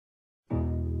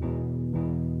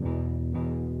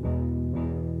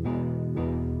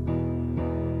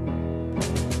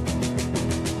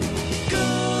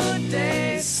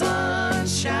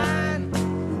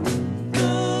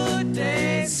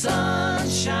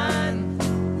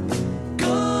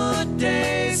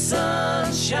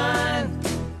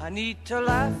need to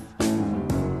laugh,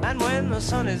 and when the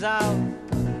sun is out,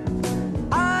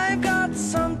 I've got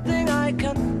something I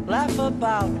can laugh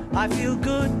about. I feel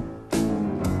good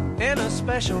in a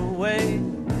special way.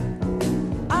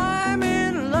 I'm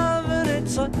in love and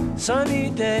it's a sunny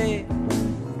day.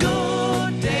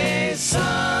 Good day,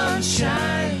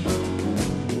 sunshine.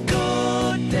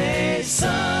 Good day,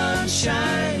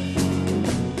 sunshine.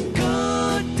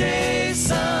 Good day,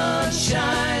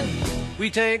 sunshine. We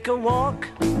take a walk,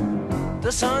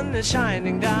 the sun is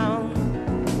shining down,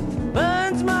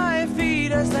 burns my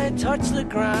feet as they touch the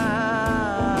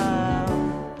ground.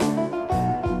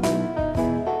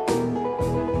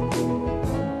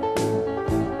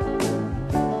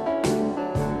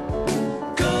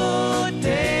 Good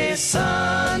day,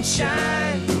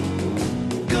 sunshine.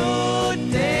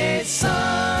 Good day,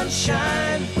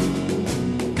 sunshine.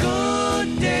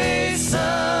 Good day,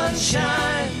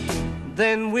 sunshine.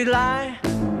 Then we lie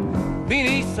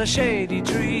beneath a shady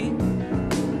tree.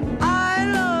 I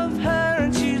love her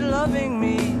and she's loving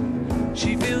me.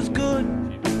 She feels good,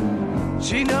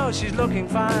 she knows she's looking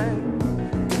fine.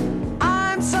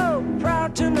 I'm so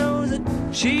proud to know that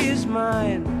she is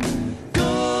mine.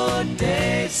 Good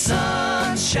day,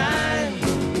 sunshine.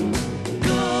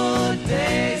 Good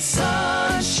day,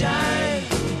 sunshine.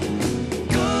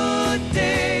 Good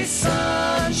day,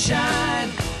 sunshine.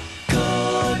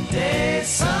 Good day,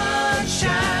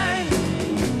 sunshine.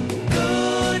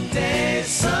 Good day,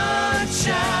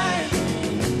 sunshine.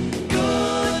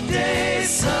 Good day,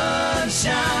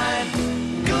 sunshine.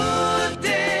 Good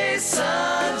day,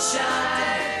 sunshine.